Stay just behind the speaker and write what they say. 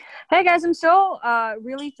Hey guys, I'm so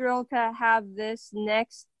really thrilled to have this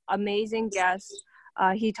next amazing guest.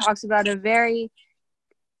 He talks about a very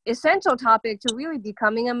essential topic to really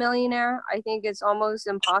becoming a millionaire. I think it's almost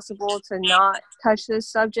impossible to not touch this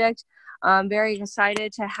subject. I'm very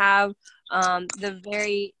excited to have the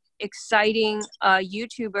very exciting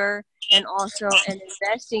YouTuber and also an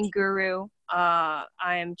investing guru. I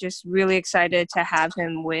am just really excited to have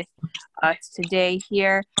him with us today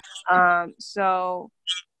here. So,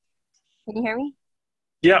 can you hear me?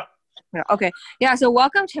 Yeah, Yeah, okay. Yeah. So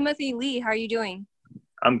welcome, Timothy Lee. How are you doing?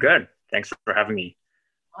 I'm good. Thanks for having me.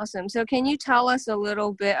 Awesome. So can you tell us a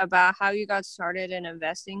little bit about how you got started in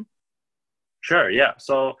investing? Sure. Yeah.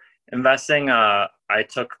 So investing, I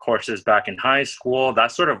took courses back in high school.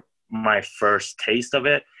 That's sort of my first taste of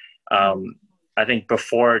it. Mhm. Um, I think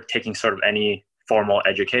before taking sort of any formal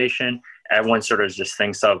education, everyone sort of just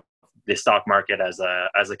thinks of the stock market as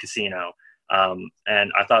a casino.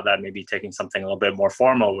 And I thought that maybe taking something a little bit more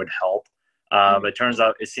formal would help. Mhm. But it turns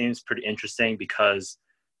out it seems pretty interesting because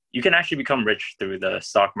you can actually become rich through the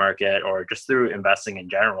stock market or just through investing in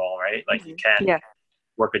general, right? Like you Mhm. can't Yeah.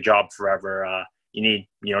 work a job forever. You need,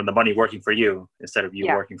 the money working for you instead of you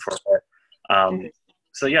Yeah. working for it. Um, Mhm.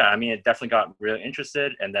 so yeah, I mean, it definitely got really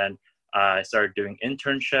interested, and then I started doing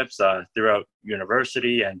internships throughout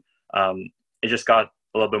university, and it just got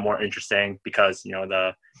a little bit more interesting because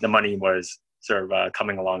the money was sort of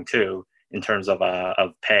coming along too in terms of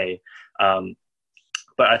pay. Um,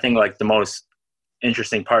 but I think like the most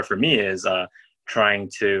interesting part for me is trying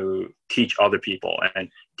to teach other people and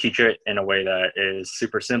teach it in a way that is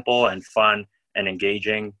super simple and fun and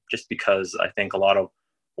engaging, just because I think a lot of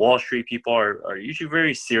Wall Street people are usually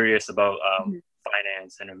very serious about Mhm.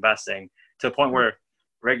 finance and investing to the point Mhm. where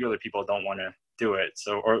regular people don't want to do it,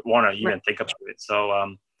 so or want to Right. even think about it. So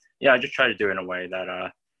yeah, I just try to do it in a way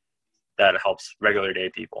that helps regular day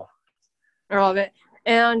people. I love it.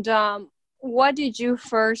 And what did you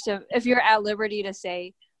first, if you're at liberty to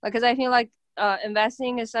say, like, because I feel like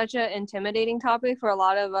investing is such an intimidating topic for a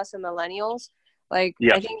lot of us and millennials. Like,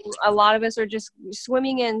 Yeah, I think a lot of us are just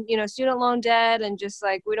swimming in, student loan debt and just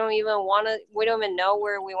like we don't even know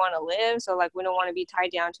where we want to live. So, like, we don't want to be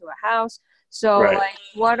tied down to a house. So, right. like,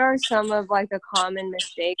 what are some of like the common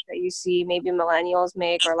mistakes that you see maybe millennials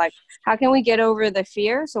make, or like, how can we get over the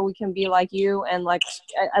fear so we can be like you and like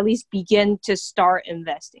at least begin to start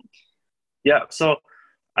investing? Yeah, so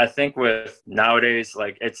I think with nowadays,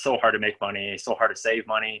 like it's so hard to make money, it's so hard to save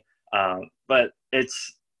money. But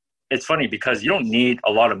it's funny because you don't need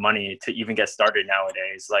a lot of money to even get started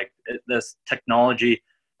nowadays. Like this technology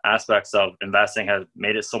aspects of investing has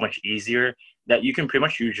made it so much easier that you can pretty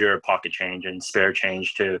much use your pocket change and spare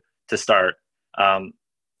change to start. Um,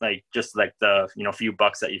 like just like the few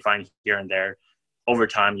bucks that you find here and there, over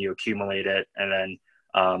time you accumulate it, and then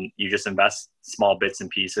you just invest small bits and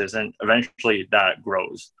pieces, and eventually that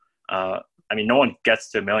grows. Uh, I mean, no one gets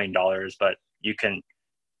to $1 million, but you can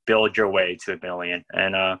build your way to 1 million.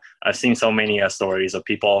 And I've seen so many stories of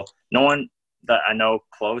people. No one that I know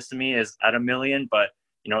close to me is at 1 million, but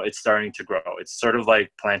it's starting to grow. It's sort of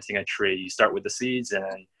like planting a tree. You start with the seeds, and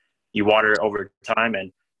then you water it over time,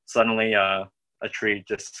 and suddenly a tree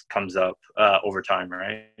just comes up over time,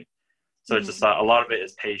 right? So it's just Mhm. a lot of it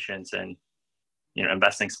is patience and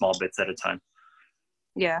investing small bits at a time.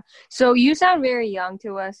 Yeah. So you sound very young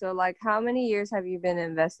to us. So like how many years have you been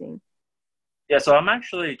investing? Yeah, so I'm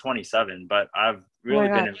actually 27, but I've Oh my really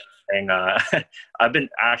been God. investing. I've been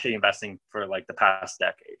actually investing for like the past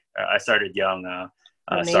decade. I started young.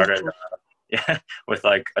 Started Amazing. yeah, with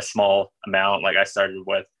like a small amount. Like I started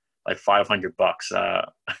with like $500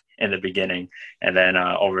 in the beginning, and then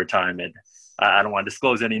over time, I don't want to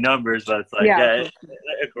disclose any numbers, but it's like Yeah, of yeah, course.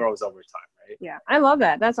 it grows over time, right? Yeah. I love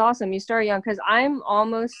that. That's awesome. You start young because I'm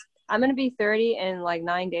gonna be 30 in like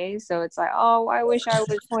 9 days. So it's like, oh, I wish I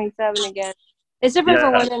was 27 again. It's different for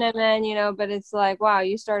Yeah, women and men, but it's like, wow,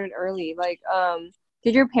 you started early. Like,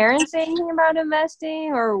 did your parents say anything about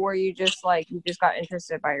investing, or were you just like you just got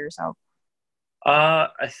interested by yourself?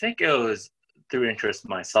 I think it was through interest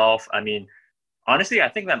myself. I mean, honestly, I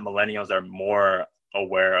think that millennials are more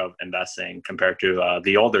aware of investing compared to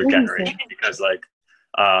the older Interesting. generation because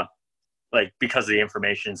uh, because the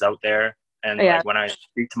information's out there. And Yeah. like when I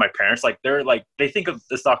speak to my parents, like they're like they think of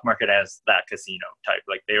the stock market as that casino type.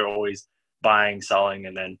 Like they're always buying, selling,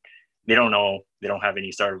 and then they don't have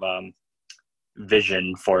any sort of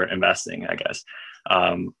vision for investing, I guess.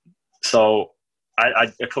 So I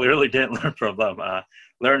clearly didn't learn from them.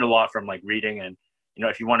 Learned a lot from like reading, and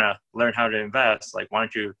if you want to learn how to invest, like why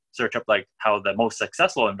don't you search up like how the most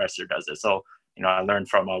successful investor does it? So I learned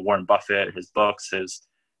from Warren Buffett, his books, his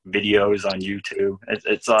videos on YouTube.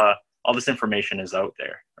 It's all this information is out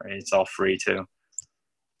there, right? It's all free too.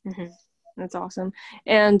 Mm-hmm. That's awesome.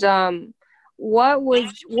 And what would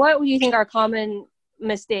you think are common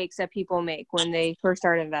mistakes that people make when they first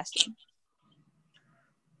start investing?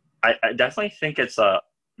 I definitely think it's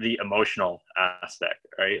the emotional aspect,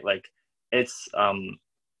 right? Like it's kind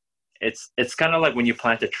of like when you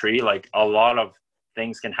plant a tree, like a lot of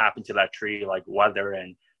things can happen to that tree, like weather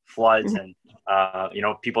and floods and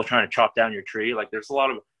people trying to chop down your tree. Like there's a lot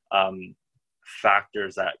of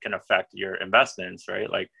factors that can affect your investments, right?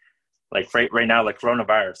 Like right now, like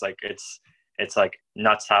coronavirus, like it's like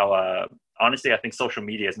nuts how honestly I think social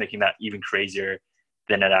media is making that even crazier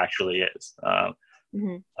than it actually is.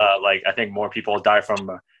 Like I think more people die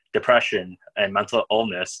from depression and mental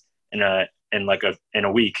illness in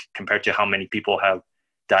a week compared to how many people have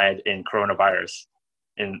died in coronavirus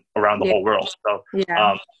around the whole world. So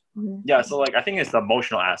so like I think it's the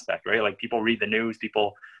emotional aspect, right? Like people read the news,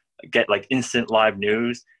 people get like instant live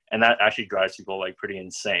news, and that actually drives people like pretty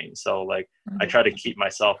insane. So like I try to keep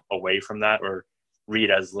myself away from that or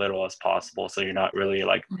read as little as possible so you're not really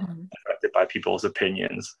like affected by people's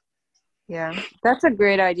opinions. Yeah, that's a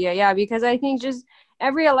great idea. Yeah, because I think just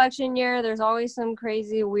every election year, there's always some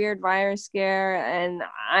crazy, weird virus scare. And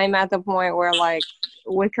I'm at the point where, like,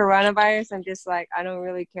 with coronavirus, I'm just like, I don't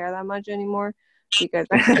really care that much anymore because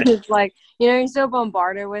it's like, you're so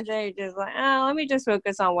bombarded with it. You're just like, oh, let me just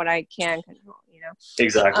focus on what I can control,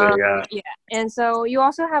 Exactly, yeah. Yeah. And so you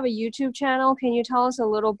also have a YouTube channel. Can you tell us a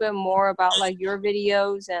little bit more about, like, your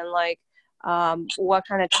videos and, like, what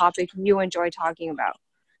kind of topic you enjoy talking about?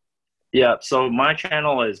 Yeah, so my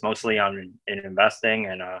channel is mostly on in investing,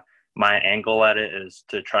 and my angle at it is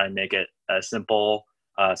to try and make it as simple,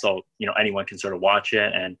 so anyone can sort of watch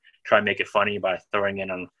it and try and make it funny by throwing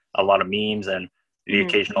in a lot of memes and the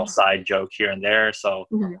occasional side joke here and there. So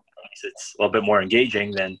it's a little bit more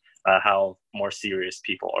engaging than how more serious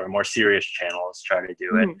people or more serious channels try to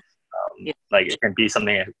do it. Like it can be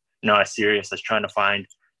something as serious as trying to find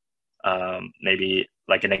maybe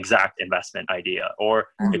like an exact investment idea, or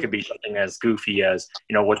it could be something as goofy as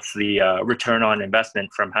what's the return on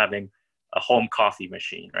investment from having a home coffee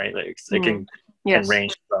machine, right? Like it can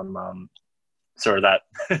range from sort of that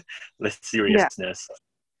the seriousness.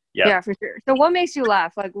 Yeah, for sure. So what makes you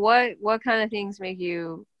laugh? Like what kind of things make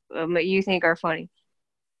you think are funny?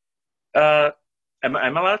 Am I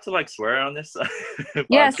allowed to like swear on this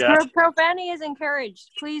Yes, podcast? profanity is encouraged.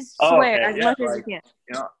 Please swear as much as you can.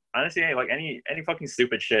 Honestly, like any fucking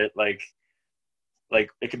stupid shit, like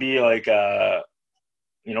it could be like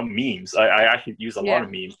memes. I actually use a lot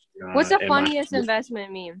of memes. What's the funniest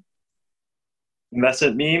investment meme?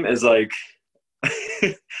 Investment meme is like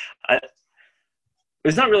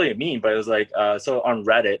it's not really a meme, but it was like so on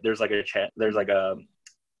Reddit there's like a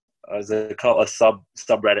is it called a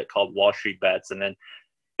subreddit called Wall Street Bets, and then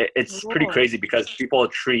it's pretty crazy because people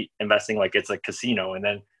treat investing like it's a casino, and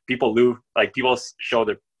then people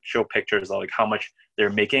show pictures of like how much they're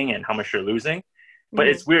making and how much they're losing. But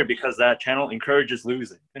it's weird because that channel encourages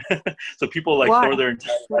losing. So people like throw their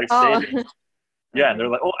entire life savings. Yeah, and they're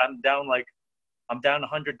like, oh, I'm down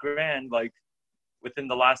 100 grand like within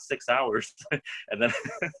the last 6 hours. And then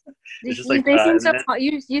it's just like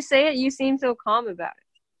you say it, you seem so calm about it.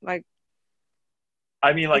 Like,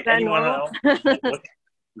 I mean, like anyone else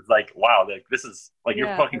is like, wow, like this is like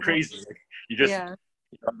you're fucking crazy. Like, you just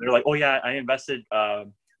they're like, oh yeah, I invested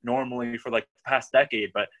normally for like the past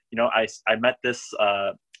decade, but I met this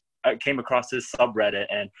I came across this subreddit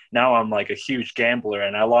and now I'm like a huge gambler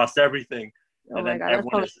and I lost everything. And then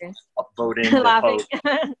everyone is upvoting the post.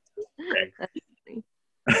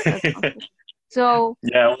 That's awesome. So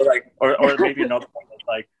yeah, or maybe another one is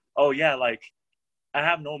like, oh yeah, like I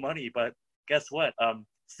have no money, but guess what?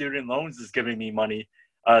 Student loans is giving me money.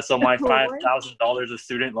 So my $5,000 of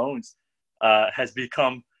student loans has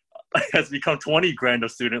become 20 grand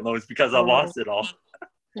of student loans because I lost it all.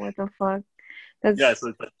 What the fuck? So it's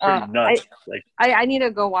like pretty nuts. I need to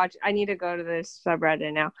go I need to go to this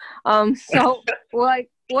subreddit now. So like,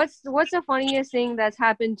 what's the funniest thing that's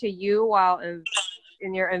happened to you while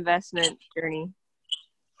in your investment journey?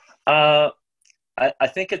 I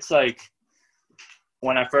think it's like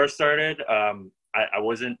when I first started, I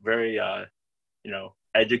wasn't very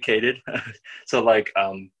educated. So like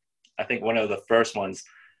I think one of the first ones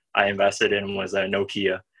I invested in was a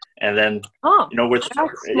Nokia, and then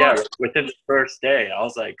within the first day I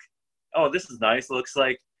was like, oh, this is nice. It looks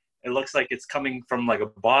like it's coming from like a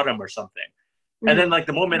bottom or something. And then like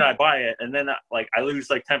the moment I buy it, and then like I lose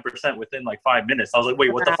like 10% within like 5 minutes. I was like,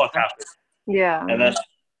 wait, what the fuck happened? Yeah. And then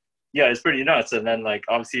it's pretty nuts. And then like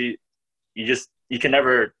obviously you you can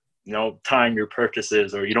never, you know, time your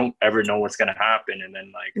purchases, or you don't ever know what's gonna happen. And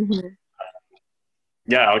then like,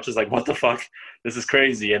 yeah, I was just like, what the fuck? This is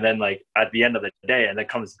crazy. And then like at the end of the day, and then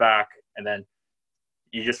comes back, and then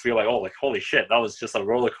you just feel like, oh, like holy shit, that was just a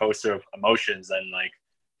roller coaster of emotions, and like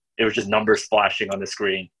it was just numbers flashing on the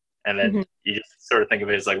screen. And then you just sort of think of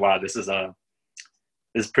it as like, wow, this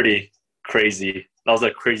is pretty crazy. That was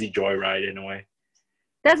a crazy joyride in a way.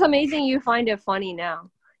 That's amazing. You find it funny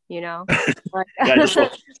now, you know? Like, Yeah, just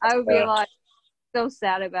I would be like so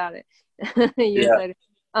sad about it years yeah. later.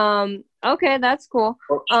 Okay, that's cool.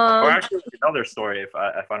 Or actually, another story, if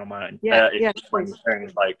I don't mind. Yeah, If yeah, you don't mind sharing,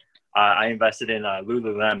 is like I invested in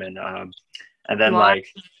Lululemon, and then like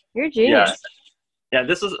you're a genius. Yeah.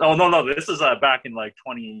 This is this is back in like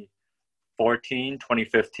 2014,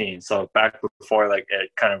 2015. So back before like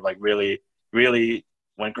it kind of like really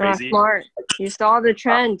went crazy. Smart. You saw the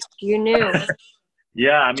trend. You knew.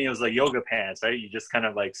 Yeah, I mean it was like yoga pants, right? You just kind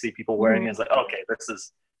of like see people wearing it. It's like, okay, this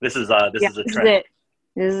is a trend.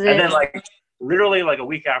 This is and it. then like literally like a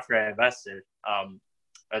week after I invested,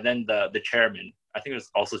 and then the chairman, I think it was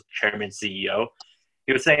also chairman CEO,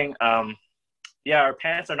 he was saying, yeah, our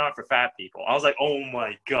pants are not for fat people. I was like, oh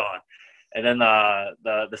my god. And then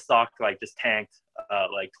the stock like just tanked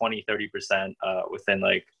like 20-30% within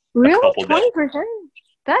like a couple 20%?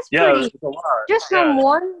 That's pretty. Just from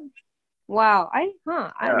one. Wow.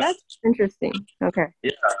 That's interesting. Okay.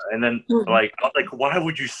 Yeah, and then like I was like, why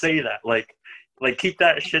would you say that? Like keep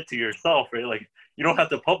that shit to yourself, right? Like you don't have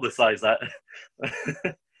to publicize that.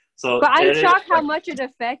 So, but I'm shocked how much it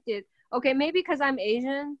affected. Okay, maybe because I'm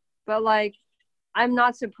Asian, but like I'm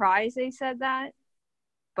not surprised they said that.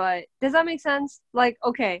 But does that make sense? Like,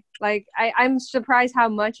 okay, like I'm surprised how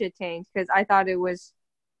much it tanked because I thought it was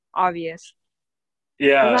obvious.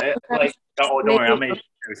 Yeah, like don't worry, I'm Asian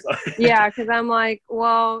too. So. Yeah, because I'm like,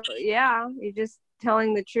 well, yeah, you're just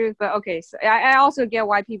telling the truth. But okay, so I also get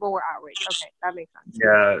why people were outraged. Okay, that makes sense.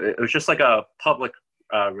 Yeah, it was just like a public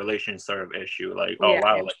relations sort of issue. Like, oh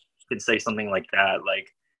wow, like you could say something like that, like,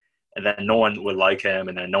 and then no one would like him,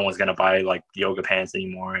 and then no one's gonna buy like yoga pants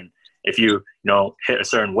anymore. And if you hit a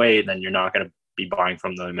certain weight, then you're not gonna be buying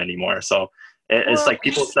from them anymore. So it's like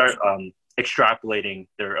people start extrapolating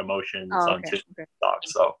their emotions onto stock.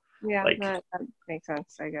 So yeah, like, that makes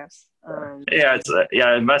sense, I guess. It's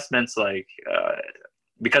investments like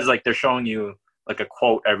because like they're showing you like a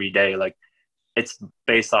quote every day, like it's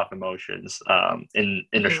based off emotions in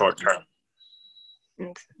the short term.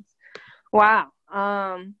 Makes sense. Wow.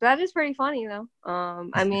 That is pretty funny though.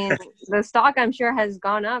 I mean, the stock I'm sure has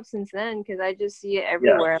gone up since then because I just see it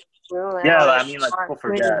everywhere. Yeah, I mean, like people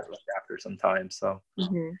forget like, after some time. So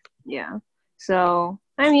yeah. So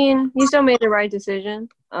I mean, you still made the right decision.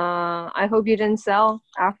 I hope you didn't sell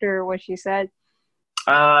after what she said.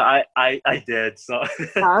 I did. So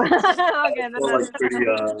okay, that's like pretty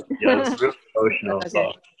it's really emotional. Okay.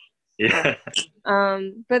 So. Yeah.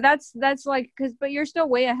 But that's like but you're still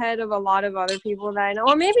way ahead of a lot of other people that I know,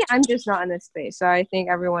 or maybe I'm just not in this space. So I think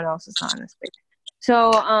everyone else is not in this space.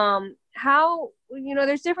 So how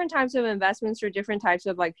there's different types of investments for different types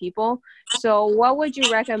of like people. So what would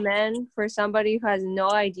you recommend for somebody who has no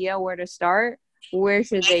idea where to start? Where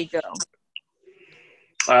should they go?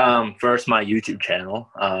 First, my YouTube channel.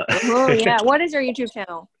 Yeah. What is your YouTube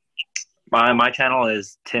channel? My channel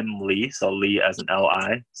is Tim Lee, so Lee as an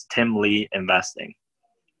L-I. It's Tim Lee Investing.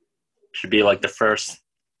 Should be like the first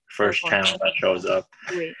channel that shows up.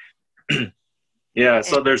 Yeah,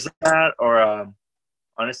 so there's that, or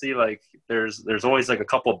honestly, like there's always like a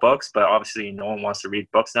couple books, but obviously no one wants to read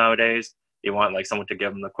books nowadays. They want like someone to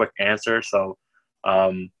give them the quick answer. So,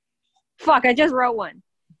 fuck, I just wrote one.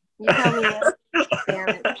 You tell me. Damn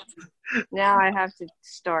it. Now I have to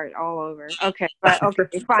start all over. Okay, but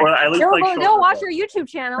okay, fine. They'll watch your YouTube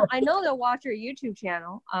channel. I know they'll watch your YouTube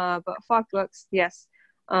channel. But fuck books. Yes.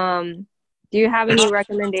 Do you have any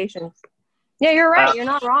recommendations? Yeah, you're right. You're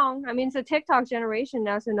not wrong. I mean, it's a TikTok generation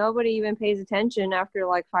now, so nobody even pays attention after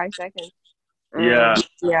like 5 seconds. Yeah.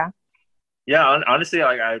 Honestly,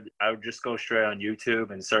 like I would just go straight on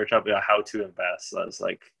YouTube and search up how to invest as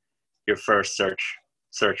like your first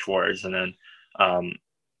search words, and then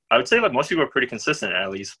I would say like most people are pretty consistent at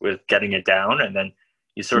least with getting it down, and then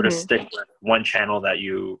you sort of stick with one channel that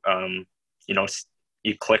you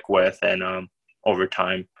you click with, and over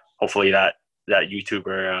time, hopefully that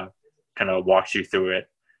YouTuber kind of walks you through it.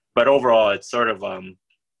 But overall, it's sort of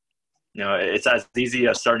it's as easy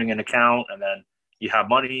as starting an account, and then you have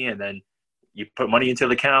money, and then you put money into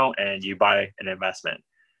the account and you buy an investment.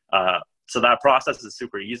 So that process is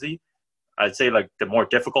super easy. I'd say like the more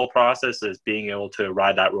difficult process is being able to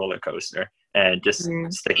ride that roller coaster and just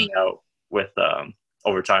sticking out with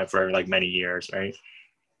over time for like many years, right?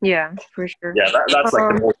 Yeah, for sure. Yeah, that's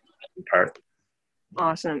like the most part.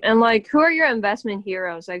 Awesome. And like, who are your investment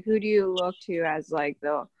heroes? Like, who do you look to as like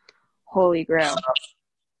the holy grail?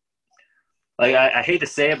 Like I hate to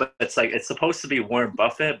say it, but it's like it's supposed to be Warren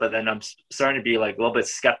Buffett, but then I'm starting to be like a little bit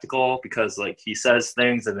skeptical because like he says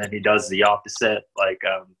things and then he does the opposite. Like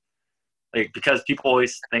because people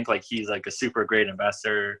always think like he's like a super great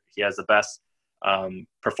investor, he has the best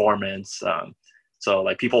performance. So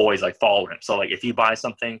like people always like follow him. So like if he buys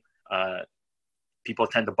something, people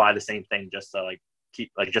tend to buy the same thing just to like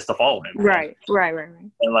keep like just to follow him. Right.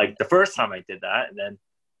 And like the first time I did that, and then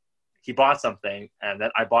he bought something, and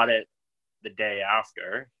then I bought it the day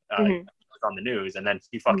after. It was on the news, and then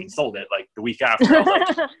he fucking sold it like the week after. I was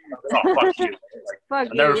like, oh fuck you! Like,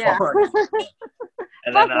 fuck you, yeah.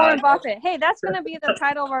 And fuck then, Warren Buffett. Hey, that's gonna be the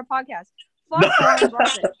title of our podcast. Fuck Warren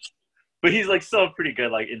Buffett. But he's like still pretty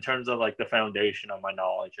good. Like in terms of like the foundation of my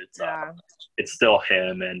knowledge, it's still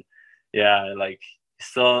him, and yeah, like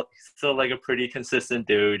still like a pretty consistent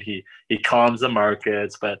dude. He calms the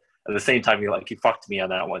markets, but at the same time, he fucked me on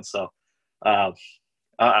that one. So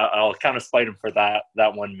I'll kind of spite him for that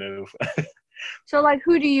one move. So like,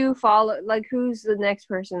 who do you follow? Like, who's the next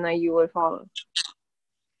person that you would follow?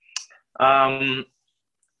 I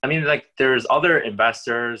mean, like there's other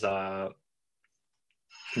investors.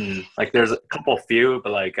 Like there's a few,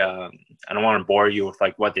 but like I don't want to bore you with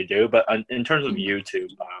like what they do. But in terms of YouTube,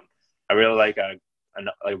 I really like a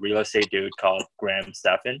real estate dude called Graham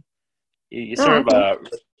Stephan. He sort of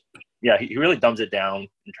he really dumbs it down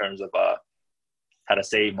in terms of how to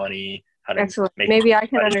save money, how to make maybe I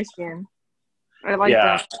can understand. I like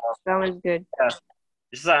that. That was good. Yeah.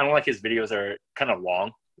 It's just I don't like his videos are kind of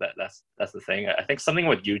long. That's the thing. I think something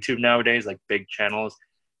with YouTube nowadays, like big channels,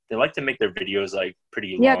 they like to make their videos like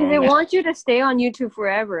pretty long. Yeah, because they want you to stay on YouTube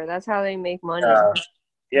forever. That's how they make money.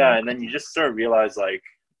 Yeah, and then you just sort of realize like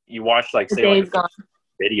you watch like say like a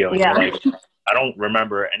video and you're like, I don't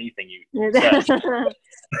remember anything you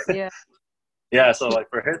said. Yeah, so like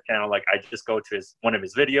for his channel, like I just go to one of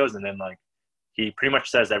his videos and then like he pretty much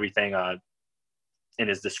says everything in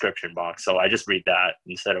his description box. So I just read that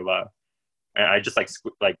instead of I just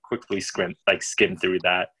quickly skim through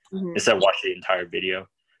that instead of watching the entire video.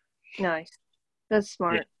 Nice. That's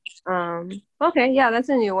smart. Yeah. Okay, yeah, that's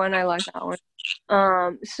a new one. I like that one.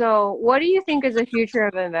 So what do you think is the future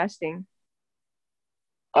of investing?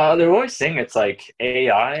 They're always saying it's like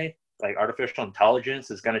AI, like artificial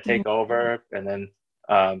intelligence is going to take over. And then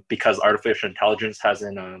because artificial intelligence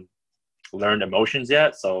hasn't learned emotions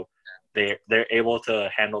yet, so they're able to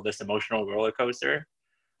handle this emotional roller coaster.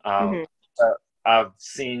 I've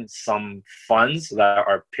seen some funds that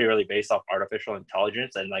are purely based off artificial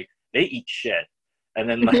intelligence, and like they eat shit. And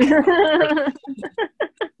then like,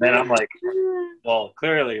 then I'm like, well,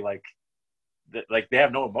 clearly like they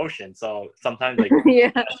have no emotion. So sometimes like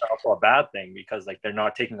that's also a bad thing because like they're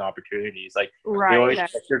not taking opportunities. Like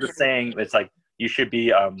they're just saying it's like you should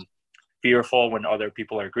be fearful when other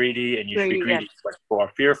people are greedy, and you should be greedy when people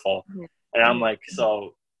are fearful. And I'm like,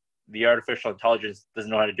 so the artificial intelligence doesn't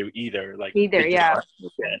know how to do either. Like just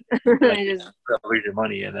lose your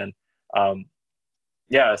money, and then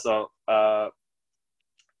so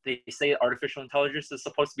they say artificial intelligence is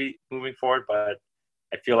supposed to be moving forward, but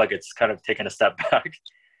I feel like it's kind of taken a step back.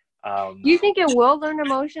 Do you think it will learn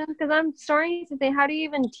emotions? Because I'm starting to think, how do you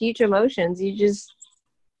even teach emotions? You just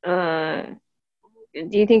do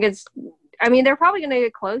you think it's? I mean, they're probably going to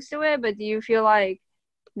get close to it, but do you feel like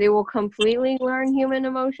they will completely learn human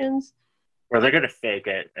emotions? Or they're going to fake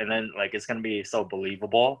it, and then like it's going to be so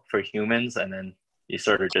believable for humans, and then you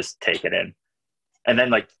sort of just take it in. And then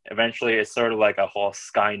like eventually it's sort of like a whole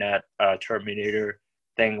Skynet Terminator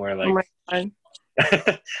thing where like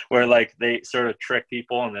where like they sort of trick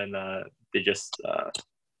people, and then they just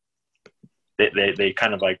they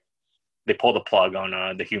kind of like they pull the plug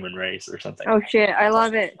on the human race or something. Oh shit, I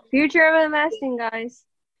love it. Future of investing, guys.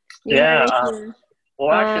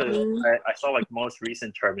 Well, actually, I saw like most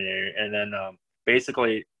recent Terminator, and then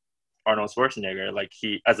basically Arnold Schwarzenegger, like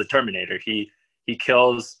he as a Terminator, he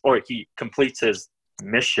kills or he completes his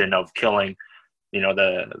mission of killing,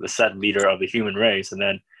 the said leader of the human race, and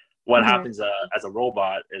then what happens as a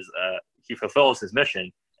robot is he fulfills his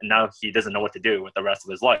mission, and now he doesn't know what to do with the rest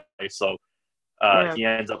of his life. So he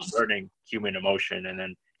ends up learning human emotion, and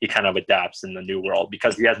then he kind of adapts in the new world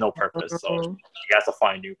because he has no purpose. So he has to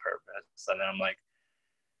find new purpose. And then I'm like,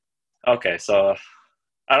 okay, so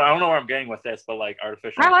I don't know where I'm getting with this, but like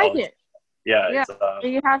artificial intelligence. Like it. Yeah. So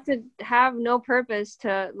you have to have no purpose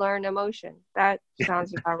to learn emotion. That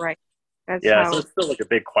sounds about right. So it's still like a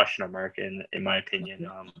big question mark in my opinion.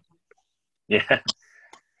 Yeah.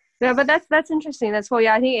 Yeah, but that's interesting. That's cool.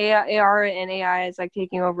 Yeah, I think AR and AI is like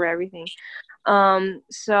taking over everything.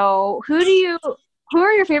 So who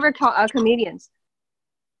are your favorite comedians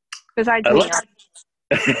besides I me? like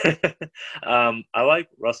I like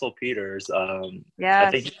Russell Peters. I think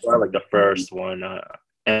Yes. he's probably like the first one.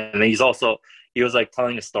 And he was like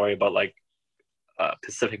telling a story about like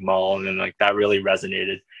Pacific Mall, and then like that really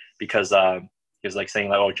resonated because he was like saying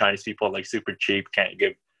like, oh, Chinese people are like super cheap, can't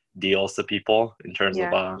give deals to people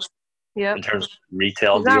Yeah. in Yep. terms of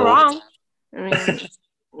retail He's not deals. wrong. I mean,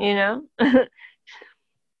 you know.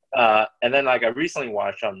 And then like I recently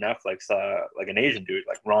watched on Netflix like an Asian dude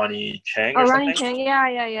like Ronnie Chang Oh, or Ronnie something. Chang. Yeah,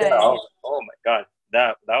 yeah, Yeah, yeah, yeah. oh my god,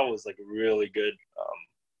 that was like really good.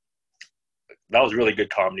 That was really good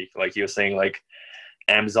comedy. Like he was saying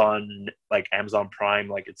Amazon Prime,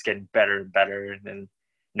 like it's getting better and better. And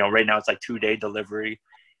then, right now it's like 2-day delivery.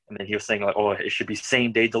 And then he was saying like, oh, it should be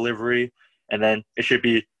same day delivery. And then it should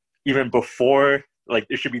be even before, like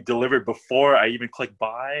it should be delivered before I even click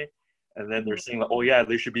buy. And then they're saying like, oh yeah,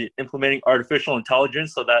 they should be implementing artificial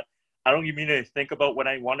intelligence so that I don't even need to think about what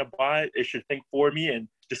I want to buy. It should think for me and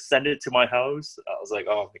just send it to my house. I was like,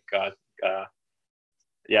 oh my God.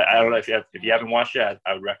 Yeah, I don't know if you haven't watched it,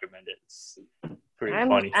 I would recommend it. It's pretty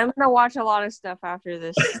funny. I'm gonna watch a lot of stuff after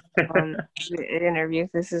this interview.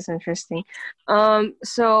 This is interesting.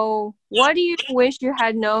 So what do you wish you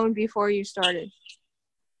had known before you started?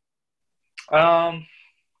 Um,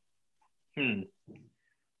 hmm.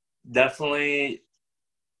 Definitely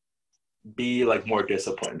be like more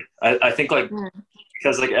disciplined. I think like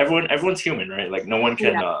because like everyone's human, right? Like no one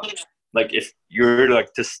can Yeah. like if you're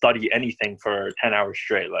like to study anything for 10 hours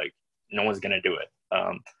straight, like no one's gonna do it.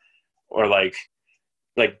 Or like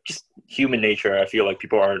just human nature. I feel like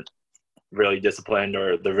people aren't really disciplined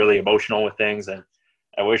or they're really emotional with things, and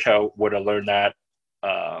I wish I would have learned that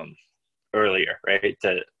earlier, right?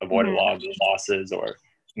 To avoid a lot of the losses or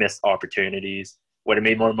missed opportunities. Would have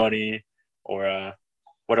made more money, or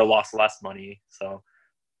would have lost less money. So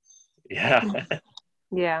yeah.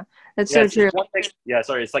 Yeah, that's Yeah, so true.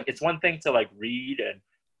 sorry. It's one thing to like read and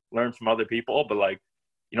learn from other people, but like,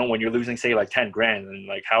 when you're losing say like 10 grand, and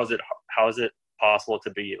like how is it possible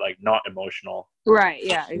to be like not emotional? Right.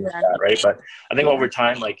 Yeah. Exactly. Right. But I think over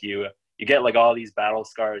time, like you get like all these battle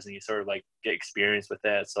scars and you sort of like get experience with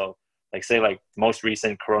it. So like say like most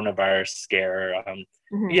recent coronavirus scare,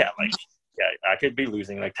 yeah, like yeah, I could be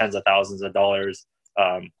losing like tens of thousands of dollars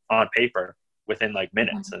on paper within like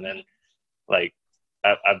minutes, and then like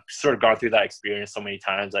I've sort of gone through that experience so many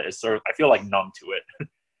times that I feel like numb to it.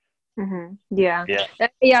 Yeah. Yeah.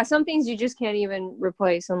 Yeah. Some things you just can't even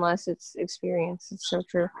replace unless it's experience. It's so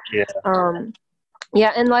true. Yeah.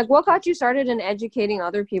 Yeah, and like, what got you started in educating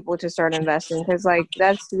other people to start investing? Because like,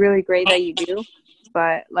 that's really great that you do,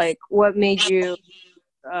 but like, what made you,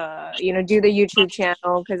 do the YouTube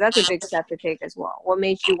channel? Because that's a big step to take as well. What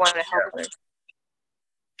made you want to help others?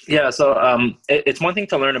 Yeah. So it's one thing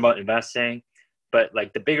to learn about investing, but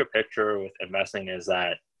like the bigger picture with investing is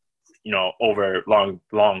that over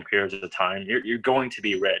long periods of time, you're going to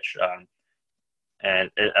be rich, and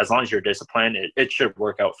as long as you're disciplined, it should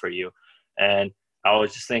work out for you. And I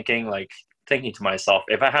was just thinking to myself,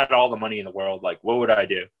 if I had all the money in the world, like what would I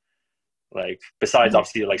do? Like besides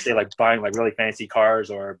obviously like say like buying like really fancy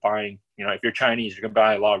cars, or buying, if you're Chinese, you're gonna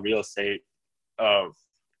buy a lot of real estate.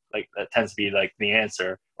 Like that tends to be like the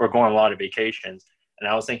answer, or go on a lot of vacations. And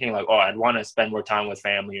I was thinking like, oh, I'd want to spend more time with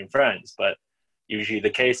family and friends, but usually the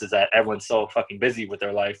case is that everyone's so fucking busy with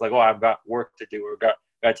their life. Like, oh, I've got work to do, or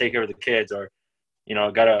gotta take care of the kids, or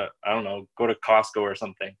gotta, I don't know, go to Costco or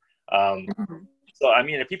something. So I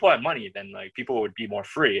mean, if people had money, then like people would be more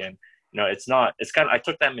free. And it's not. It's kind of, I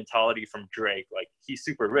took that mentality from Drake. Like he's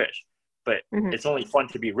super rich, but it's only fun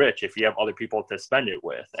to be rich if you have other people to spend it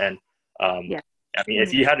with. And I mean,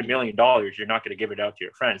 if you had $1 million, you're not going to give it out to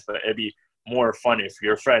your friends, but it'd be more fun if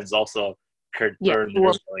your friends also could earn their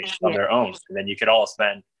millions on their own, and then you could all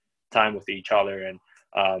spend time with each other. And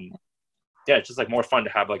it's just like more fun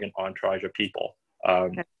to have like an entourage of people.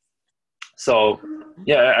 So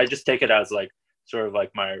yeah, I just take it as like sort of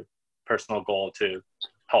like my personal goal to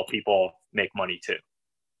help people make money too,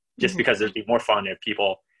 just because it'd be more fun if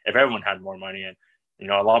everyone had more money, and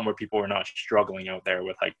a lot more people were not struggling out there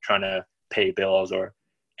with like trying to pay bills, or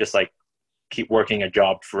just like keep working a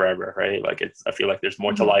job forever, right? Like I feel like there's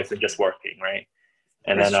more to life than just working, right?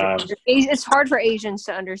 And That's then true. It's hard for Asians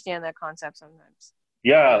to understand that concept sometimes.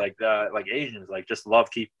 Yeah, like Asians like just love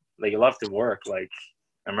to work. Like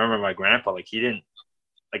I remember my grandpa, like he didn't,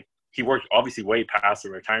 like he worked obviously way past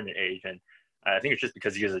the retirement age, and I think it's just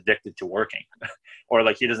because he was addicted to working, or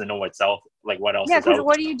like he doesn't know what's out, like what else Yeah, is because out.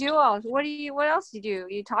 what do you do else? What else do you do?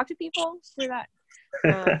 You talk to people through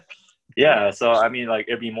that? Yeah, so I mean, like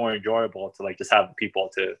it'd be more enjoyable to like just have people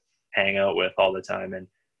to hang out with all the time, and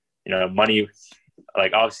money.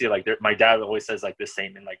 Like obviously, like my dad always says like this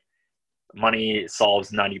statement, like money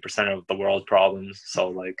solves 90% of the world's problems. So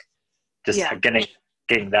like just Yeah.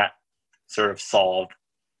 getting that sort of solved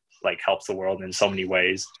like helps the world in so many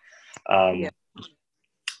ways.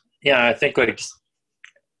 Yeah, I think like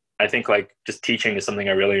just teaching is something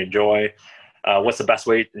I really enjoy. What's the best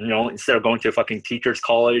way, instead of going to a fucking teacher's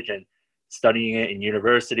college and studying it in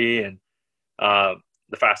university, and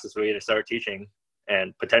the fastest way to start teaching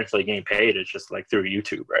and potentially getting paid is just like through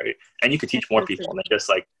YouTube, right? And you could teach more people than just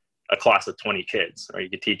like a class of 20 kids, or you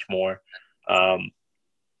could teach more. I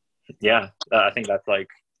think that's like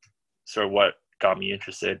sort of what got me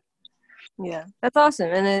interested. Yeah, that's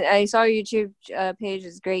awesome. And then I saw your YouTube page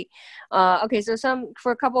is great. Okay, so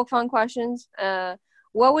for a couple of fun questions.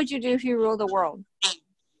 What would you do if you ruled the world?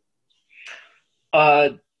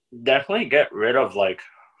 Definitely get rid of like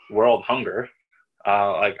world hunger.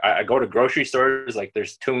 Like I go to grocery stores, like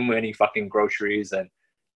there's too many fucking groceries and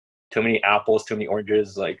too many apples, too many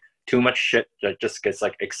oranges, like too much shit that just gets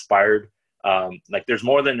like expired. Like there's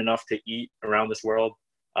more than enough to eat around this world,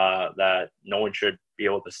 that no one should be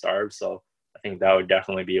able to starve. So I think that would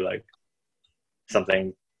definitely be like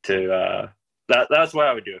something to, that's what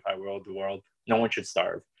I would do if I ruled the world. No one should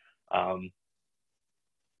starve. I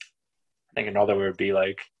think another would be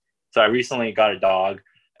like, so I recently got a dog,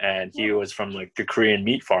 and he was from like the Korean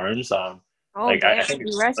meat farms. Like I think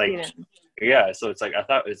you rescued him. Yeah, so it's like I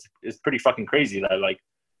thought it's pretty fucking crazy that like,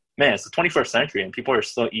 man, it's the 21st century and people are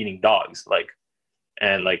still eating dogs. Like,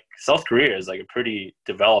 and like South Korea is like a pretty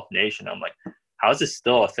developed nation. I'm like, how is this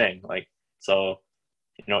still a thing? Like, so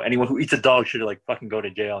anyone who eats a dog should like fucking go to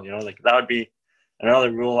jail. Like that would be another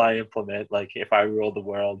rule I implement. Like if I ruled the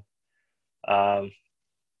world.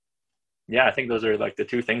 Yeah, I think those are like the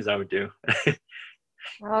two things I would do.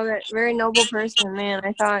 Oh, that very noble person, man.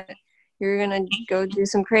 I thought you were gonna go do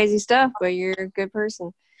some crazy stuff, but you're a good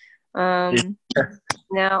person. Now,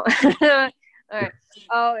 all right.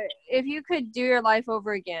 Oh, if you could do your life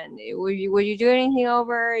over again, would you do anything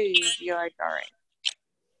over? Or you'd be like, all right.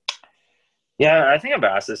 Yeah, I think I've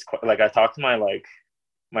asked this. Like, I talked to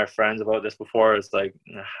my friends about this before. It's like,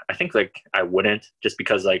 I think like I wouldn't, just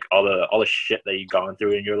because like all the shit that you've gone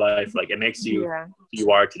through in your life, like it makes you who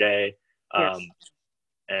you are today. Yes.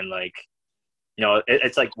 And like,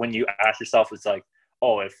 it's like when you ask yourself, it's like,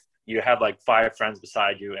 oh, if you have like 5 friends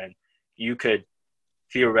beside you and you could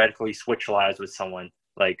theoretically switch lives with someone,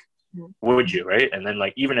 like, would you, right? And then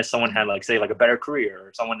like, even if someone had like, say like a better career,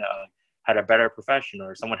 or someone had a better profession,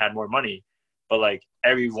 or someone had more money, but like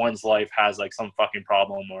everyone's life has like some fucking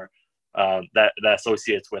problem, or that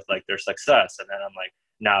associates with like their success. And then I'm like,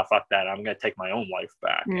 nah, fuck that. I'm going to take my own life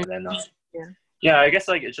back. And then, I guess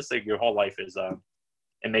like, it's just like your whole life is,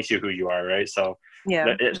 it makes you who you are. Right. So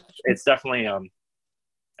it's definitely,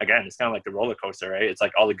 again, it's kind of like the roller coaster, right? It's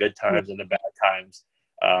like all the good times and the bad times.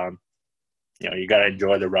 You got to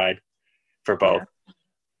enjoy the ride for both. Yeah.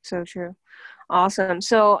 So true. Awesome.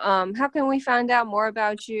 So, how can we find out more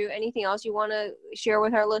about you? Anything else you want to share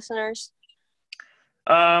with our listeners?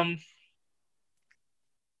 I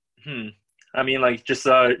mean, like, just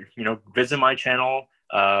visit my channel,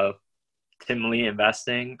 Tim Lee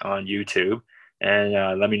Investing on YouTube,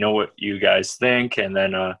 and let me know what you guys think. And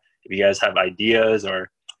then if you guys have ideas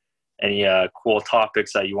or any cool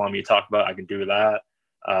topics that you want me to talk about, I can do that.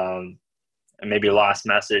 And maybe the last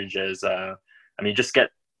message is, just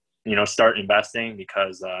start investing,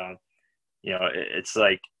 because it's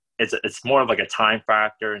like it's more of like a time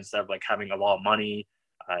factor instead of like having a lot of money.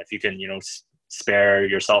 If you can spare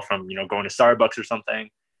yourself from going to Starbucks or something,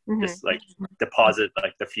 just like deposit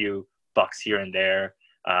like the few bucks here and there,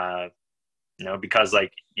 because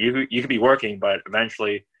like you could be working, but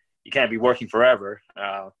eventually you can't be working forever,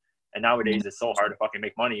 and nowadays it's so hard to fucking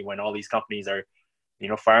make money when all these companies are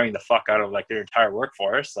firing the fuck out of like their entire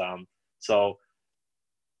workforce. So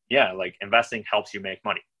yeah, like investing helps you make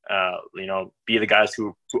money. Be the guys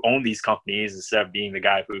who own these companies instead of being the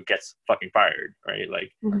guy who gets fucking fired, right?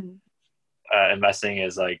 Like, investing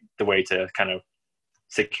is like the way to kind of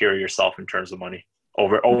secure yourself in terms of money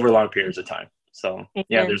over long periods of time. So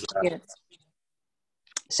yeah, there's that. Yes.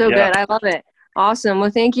 So good. I love it. Awesome. Well,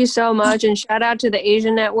 thank you so much, and shout out to the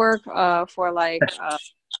Asian Network for like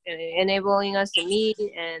enabling us to meet.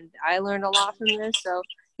 And I learned a lot from this. So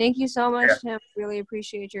thank you so much, Tim. Really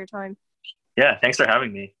appreciate your time. Yeah, thanks for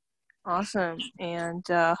having me. Awesome. And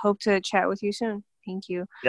hope to chat with you soon. Thank you.